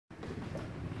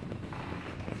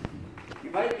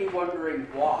might be wondering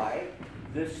why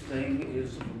this thing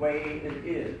is the way it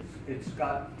is. It's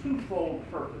got twofold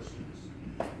purposes.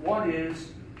 One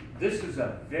is, this is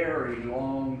a very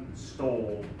long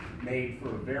stole made for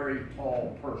a very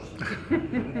tall person,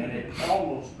 and it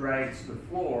almost drags the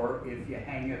floor if you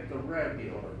hang it the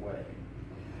regular way.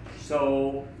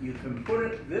 So you can put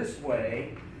it this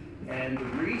way, and the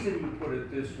reason you put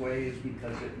it this way is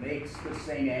because it makes the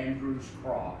St. Andrew's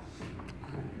cross.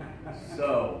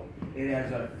 So it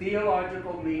has a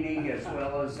theological meaning as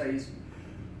well as a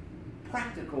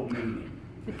practical meaning.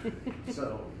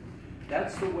 So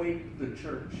that's the way the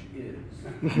church is.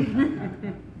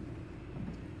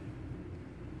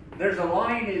 There's a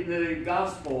line in the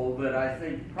gospel that I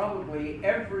think probably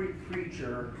every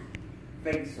preacher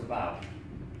thinks about.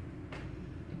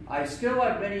 I still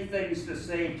have many things to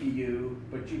say to you,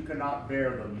 but you cannot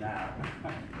bear them now.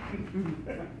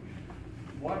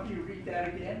 What, do you read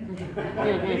that again? I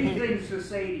have many things to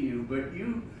say to you, but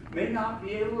you may not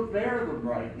be able to bear them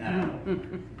right now.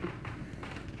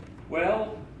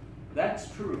 Well, that's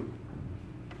true.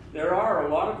 There are a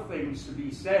lot of things to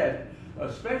be said,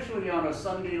 especially on a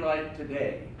Sunday like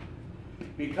today.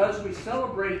 Because we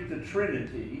celebrate the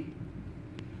Trinity,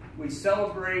 we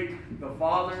celebrate the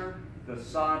Father, the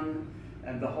Son,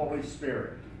 and the Holy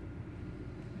Spirit.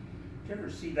 Did you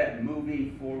ever see that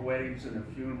movie, 4 Weddings and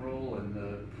a Funeral, and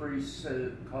the priest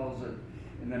calls it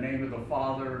in the name of the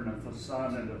Father, and of the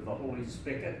Son, and of the Holy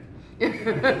Spigot?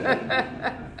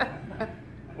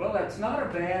 Well, that's not a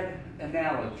bad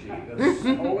analogy.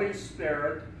 The Holy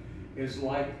Spirit is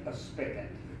like a spigot.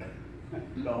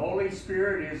 The Holy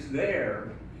Spirit is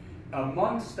there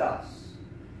amongst us,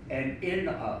 and in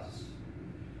us,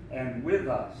 and with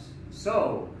us.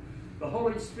 So, the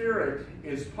Holy Spirit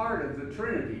is part of the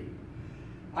Trinity.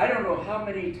 I don't know how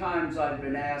many times I've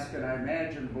been asked, and I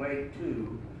imagine Blake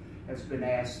too has been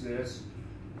asked this,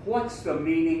 what's the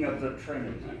meaning of the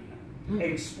Trinity?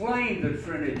 Explain the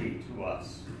Trinity to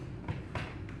us.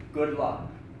 Good luck.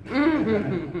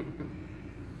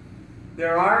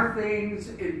 There are things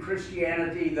in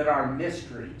Christianity that are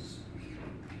mysteries.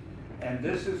 And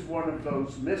this is one of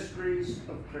those mysteries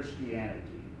of Christianity.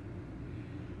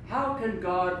 How can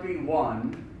God be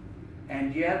one,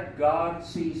 and yet God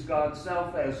sees God's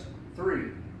self as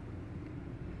 3?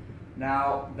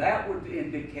 Now, that would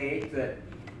indicate that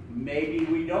maybe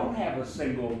we don't have a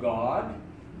single God,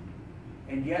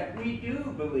 and yet we do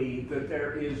believe that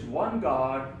there is one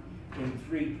God in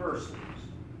 3 persons.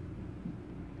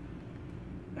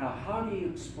 Now, how do you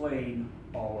explain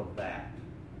all of that?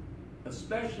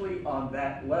 Especially on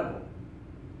that level,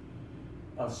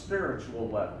 a spiritual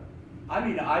level. I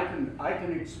mean, I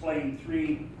can explain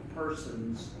 3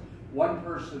 persons, 1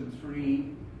 person,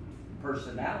 3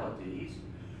 personalities,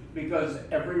 because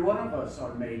every one of us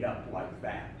are made up like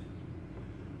that.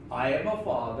 I am a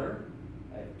father.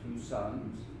 I have 2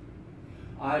 sons.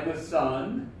 I'm a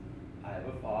son. I have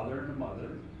a father and a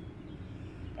mother.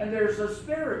 And there's a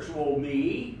spiritual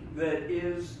me that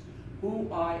is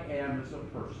who I am as a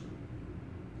person.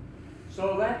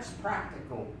 So that's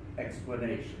practical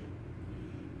explanation.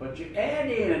 But you add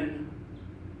in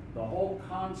the whole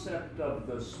concept of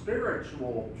the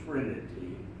spiritual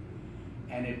Trinity,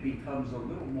 and it becomes a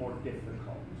little more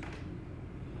difficult.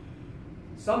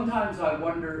 Sometimes I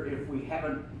wonder if we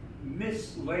haven't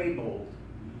mislabeled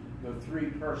the 3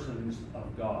 persons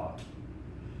of God.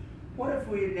 What if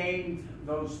we named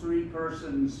those 3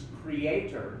 persons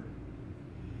Creator,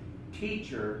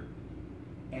 Teacher,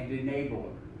 and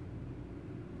Enabler?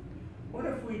 What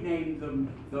if we named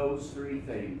them those 3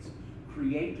 things?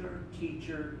 Creator,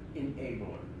 Teacher,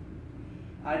 Enabler.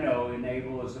 I know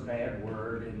enable is a bad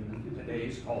word in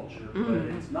today's culture, but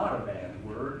it's not a bad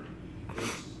word.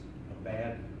 It's a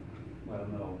bad, well,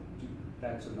 no,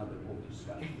 that's another whole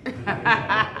discussion.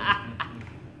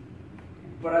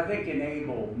 But I think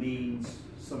enable means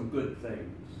some good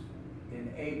things,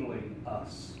 enabling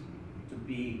us to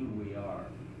be who we are.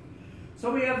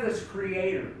 So we have this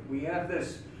Creator. We have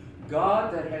this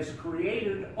God that has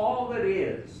created all that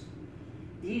is,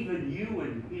 even you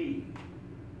and me.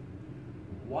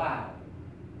 Wow,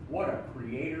 what a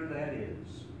creator that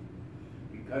is.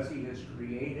 Because he has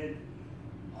created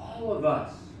all of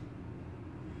us,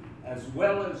 as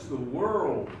well as the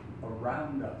world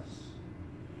around us,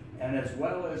 and as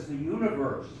well as the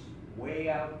universe way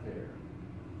out there.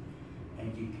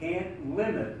 And you can't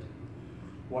limit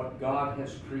what God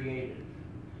has created,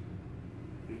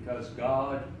 because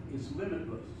God is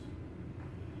limitless.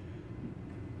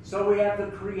 So we have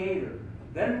the Creator.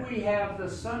 Then we have the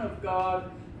Son of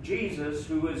God, Jesus,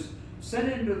 who is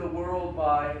sent into the world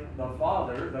by the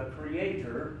Father, the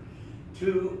Creator,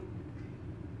 to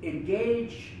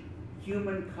engage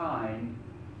humankind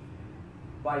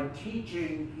by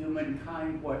teaching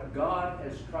humankind what God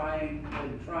has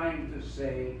been trying to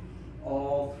say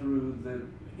all through the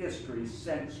history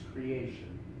since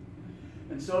creation.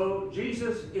 And so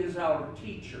Jesus is our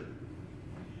teacher.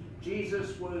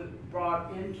 Jesus was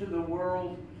brought into the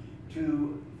world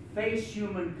to face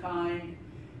humankind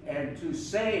and to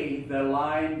say the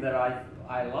line that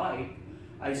I like,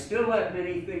 I still have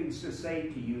many things to say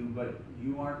to you, but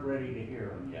you aren't ready to hear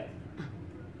them yet.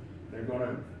 They're going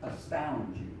to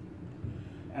astound you.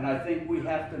 And I think we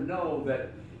have to know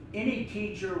that any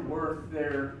teacher worth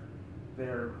their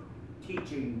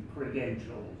teaching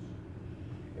credentials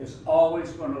is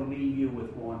always going to leave you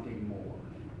with wanting more.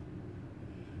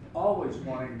 Always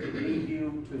wanting to lead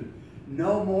you to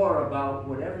know more about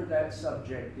whatever that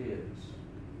subject is.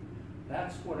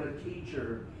 That's what a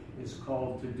teacher is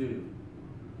called to do.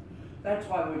 That's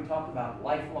why we talk about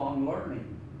lifelong learning.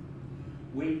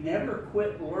 We never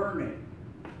quit learning.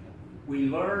 We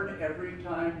learn every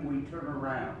time we turn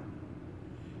around.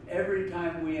 Every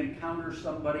time we encounter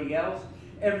somebody else.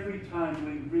 Every time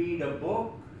we read a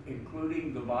book,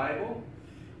 including the Bible.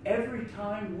 Every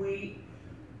time we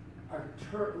are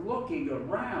looking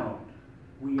around,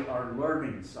 we are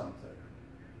learning something.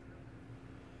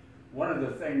 One of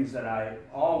the things that I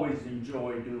always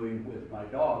enjoy doing with my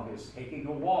dog is taking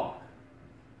a walk.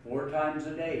 4 times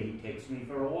a day he takes me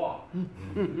for a walk.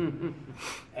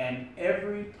 And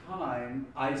every time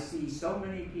I see so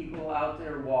many people out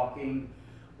there walking,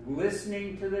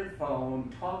 listening to their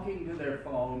phone, talking to their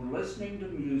phone, listening to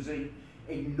music,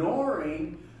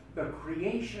 ignoring the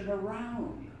creation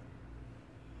around.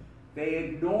 They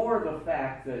ignore the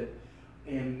fact that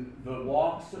in the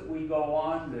walks that we go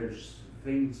on, there's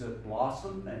things that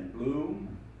blossom and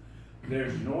bloom.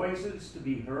 There's noises to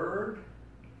be heard.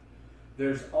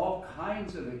 There's all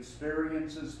kinds of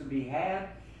experiences to be had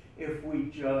if we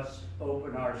just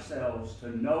open ourselves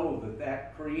to know that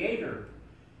that Creator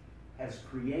has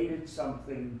created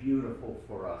something beautiful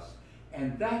for us.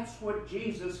 And that's what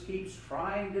Jesus keeps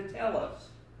trying to tell us.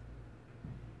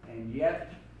 And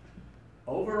yet,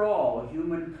 overall,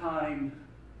 humankind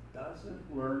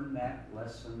doesn't learn that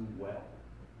lesson well.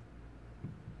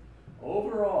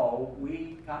 Overall,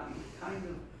 we kind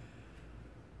of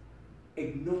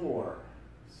ignore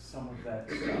some of that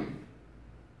stuff.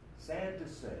 Sad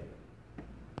to say,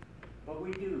 but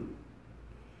we do.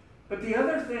 But the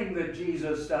other thing that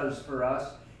Jesus does for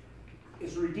us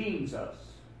is redeems us.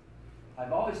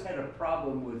 I've always had a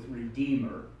problem with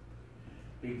redeemer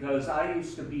because I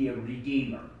used to be a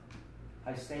redeemer.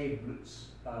 I saved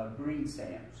green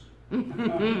stamps. I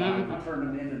would turn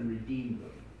them in and redeem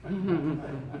them.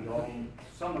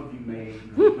 Some of you may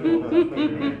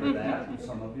remember that, and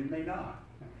some of you may not.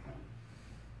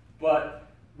 But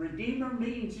redeemer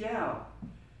means, yeah,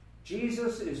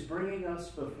 Jesus is bringing us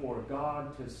before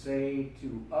God to say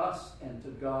to us and to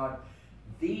God,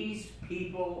 these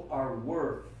people are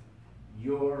worth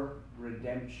your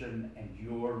redemption and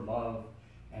your love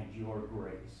and your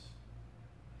grace.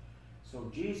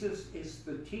 So Jesus is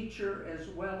the teacher as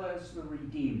well as the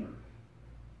redeemer.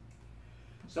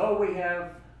 So we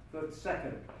have the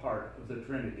second part of the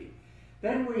Trinity.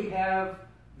 Then we have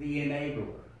the enabler.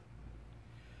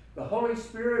 The Holy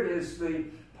Spirit is the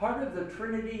part of the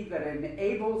Trinity that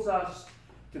enables us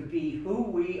to be who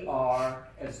we are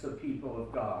as the people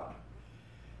of God.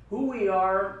 Who we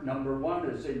are, number 1,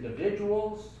 as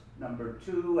individuals, number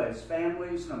 2, as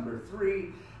families, number 3,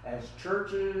 as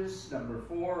churches, number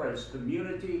 4, as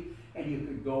community, and you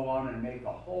could go on and make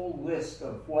a whole list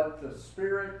of what the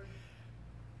Spirit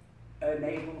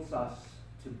enables us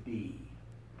to be.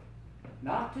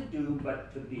 Not to do,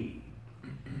 but to be.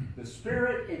 The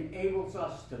Spirit enables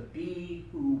us to be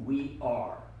who we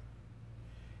are.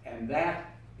 And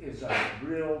that is a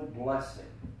real blessing,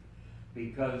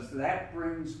 because that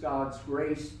brings God's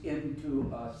grace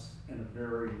into us in a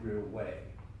very real way.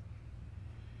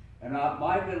 And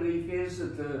my belief is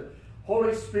that the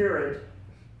Holy Spirit,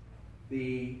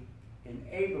 the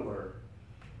enabler,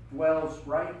 dwells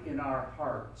right in our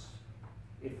hearts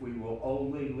if we will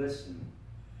only listen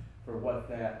for what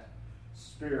that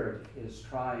Spirit is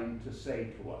trying to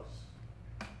say to us.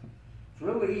 It's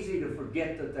really easy to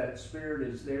forget that that Spirit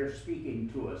is there speaking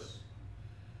to us.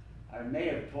 I may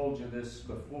have told you this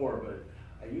before, but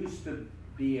I used to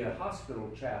be a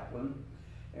hospital chaplain,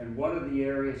 and one of the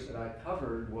areas that I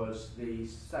covered was the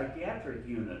psychiatric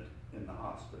unit in the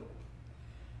hospital.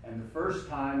 And the first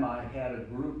time I had a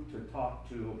group to talk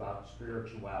to about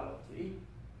spirituality,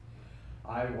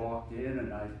 I walked in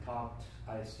and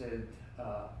I said,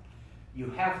 you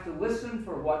have to listen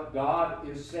for what God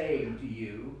is saying to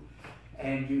you,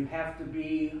 And you have to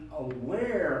be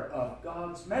aware of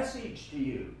God's message to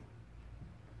you.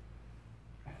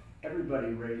 Everybody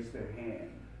raised their hand.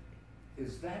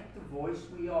 Is that the voice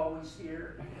we always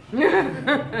hear?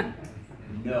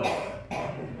 No.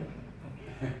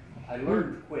 I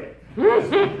learned quick.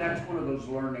 That's one of those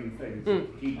learning things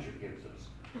that the teacher gives us.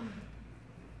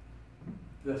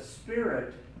 The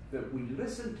Spirit, that we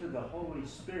listen to the Holy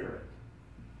Spirit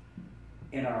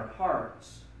in our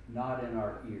hearts, not in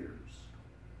our ears.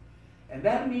 And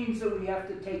that means that we have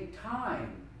to take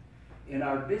time in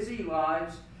our busy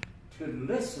lives to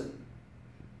listen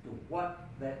to what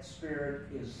that Spirit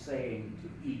is saying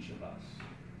to each of us.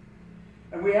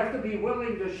 And we have to be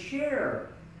willing to share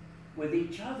with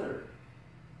each other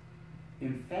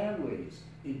in families,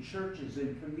 in churches,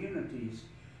 in communities,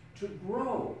 to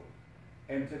grow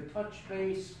and to touch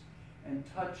base and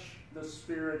touch the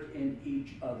Spirit in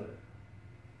each other.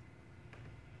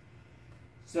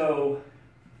 So,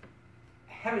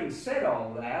 having said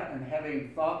all that and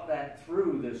having thought that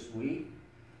through this week,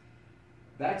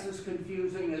 that's as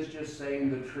confusing as just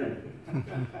saying the Trinity.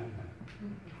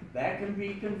 That can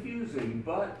be confusing,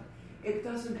 but it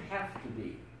doesn't have to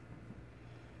be.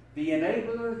 The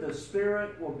enabler, the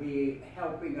Spirit, will be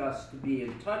helping us to be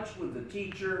in touch with the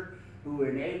teacher who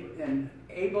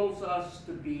enables us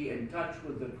to be in touch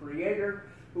with the Creator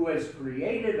who has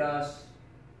created us,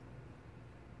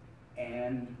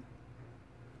 and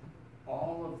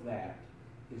all of that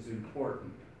is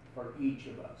important for each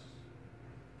of us.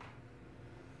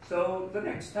 So the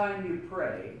next time you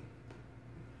pray,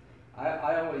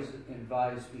 I always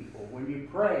advise people, when you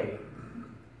pray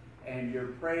and you're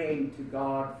praying to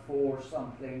God for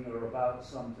something or about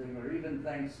something or even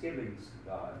thanksgivings to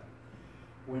God,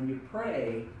 when you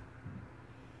pray,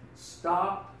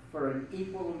 stop for an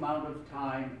equal amount of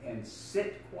time and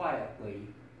sit quietly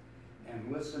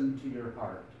and listen to your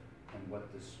heart and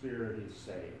what the Spirit is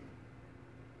saying.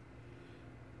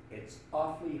 It's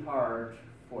awfully hard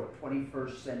for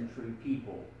 21st century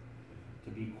people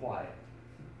to be quiet.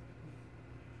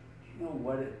 Do you know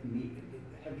what it means?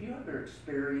 Have you ever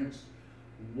experienced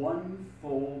one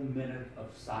full minute of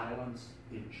silence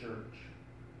in church?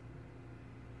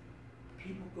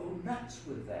 People go nuts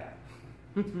with that.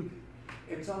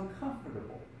 It's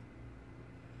uncomfortable.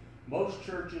 Most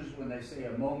churches, when they say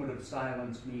a moment of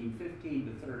silence, mean 15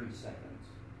 to 30 seconds.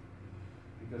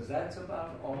 Because that's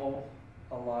about all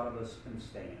a lot of us can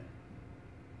stand.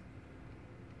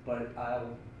 But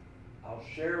I'll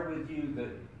share with you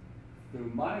that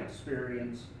through my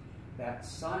experience, that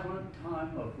silent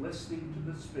time of listening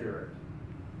to the Spirit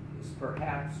is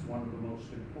perhaps one of the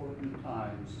most important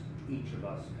times each of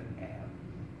us can have.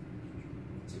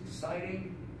 It's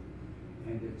exciting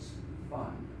and it's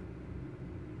fun.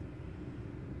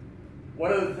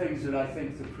 One of the things that I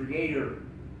think the Creator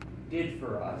did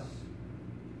for us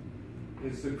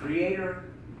is the Creator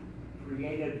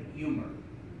created humor.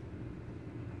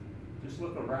 Just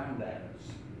look around at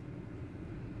us.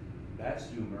 That's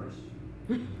humorous.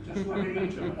 Just look at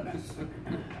each of us.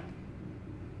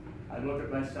 I look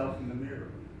at myself in the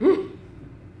mirror.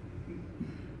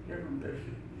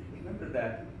 Remember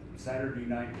that Saturday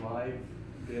Night Live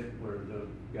bit where the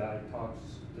guy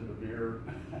talks to the mirror?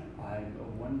 I'm a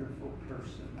wonderful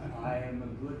person. I am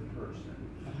a good person.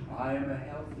 I am a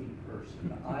healthy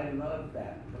person. I love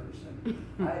that person.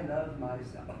 I love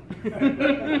myself.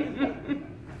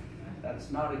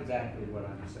 That's not exactly what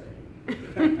I'm saying.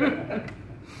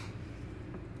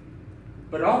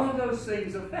 But all of those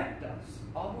things affect us.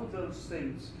 All of those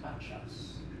things touch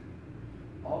us.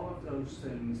 All of those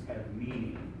things have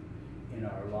meaning in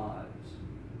our lives.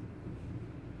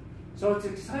 So it's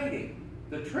exciting.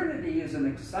 The Trinity is an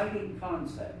exciting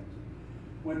concept.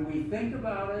 When we think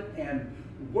about it and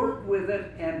work with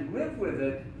it and live with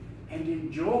it and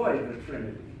enjoy the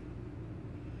Trinity.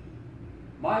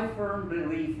 My firm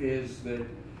belief is that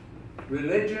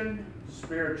religion,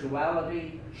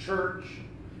 spirituality, church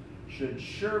should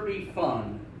sure be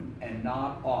fun and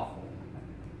not awful.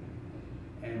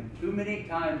 And too many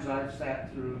times I've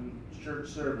sat through church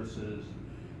services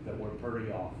that were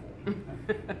pretty awful.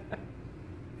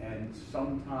 And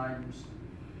sometimes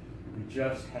we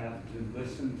just have to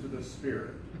listen to the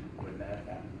Spirit when that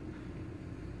happens.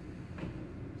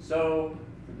 So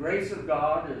the grace of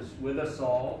God is with us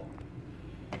all.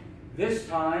 This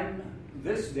time,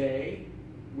 this day,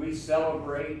 we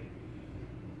celebrate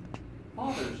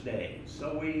Father's Day.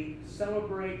 So we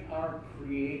celebrate our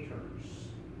creators.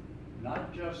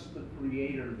 Not just the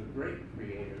Creator, the great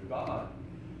Creator, God,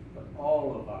 but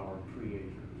all of our creators.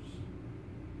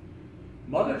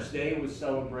 Mother's Day was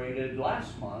celebrated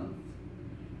last month,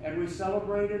 and we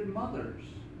celebrated mothers.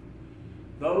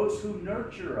 those who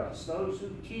nurture us, those who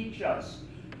teach us,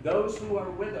 those who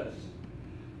are with us.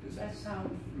 Does that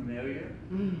sound familiar?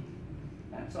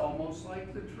 That's almost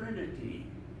like the Trinity.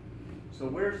 So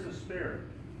where's the Spirit?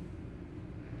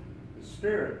 The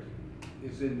Spirit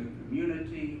is in the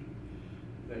community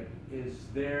that is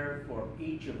there for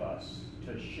each of us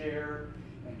to share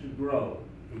and to grow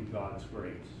in God's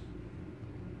grace.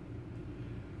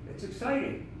 It's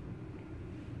exciting.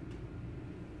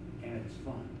 And it's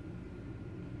fun.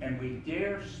 And we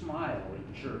dare smile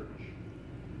in church.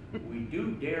 We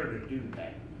do dare to do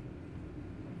that.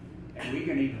 And we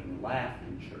can even laugh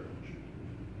in church.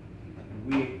 And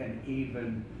we can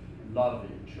even love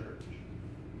in church.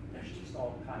 There's just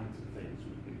all kinds of things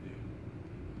we can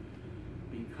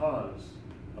do because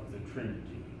of the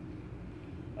Trinity,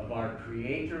 of our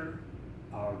Creator,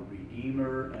 our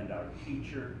Redeemer, and our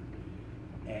Teacher,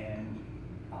 and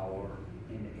our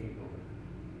Enabler,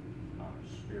 our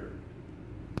Spirit.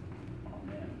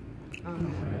 Amen.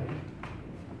 Amen.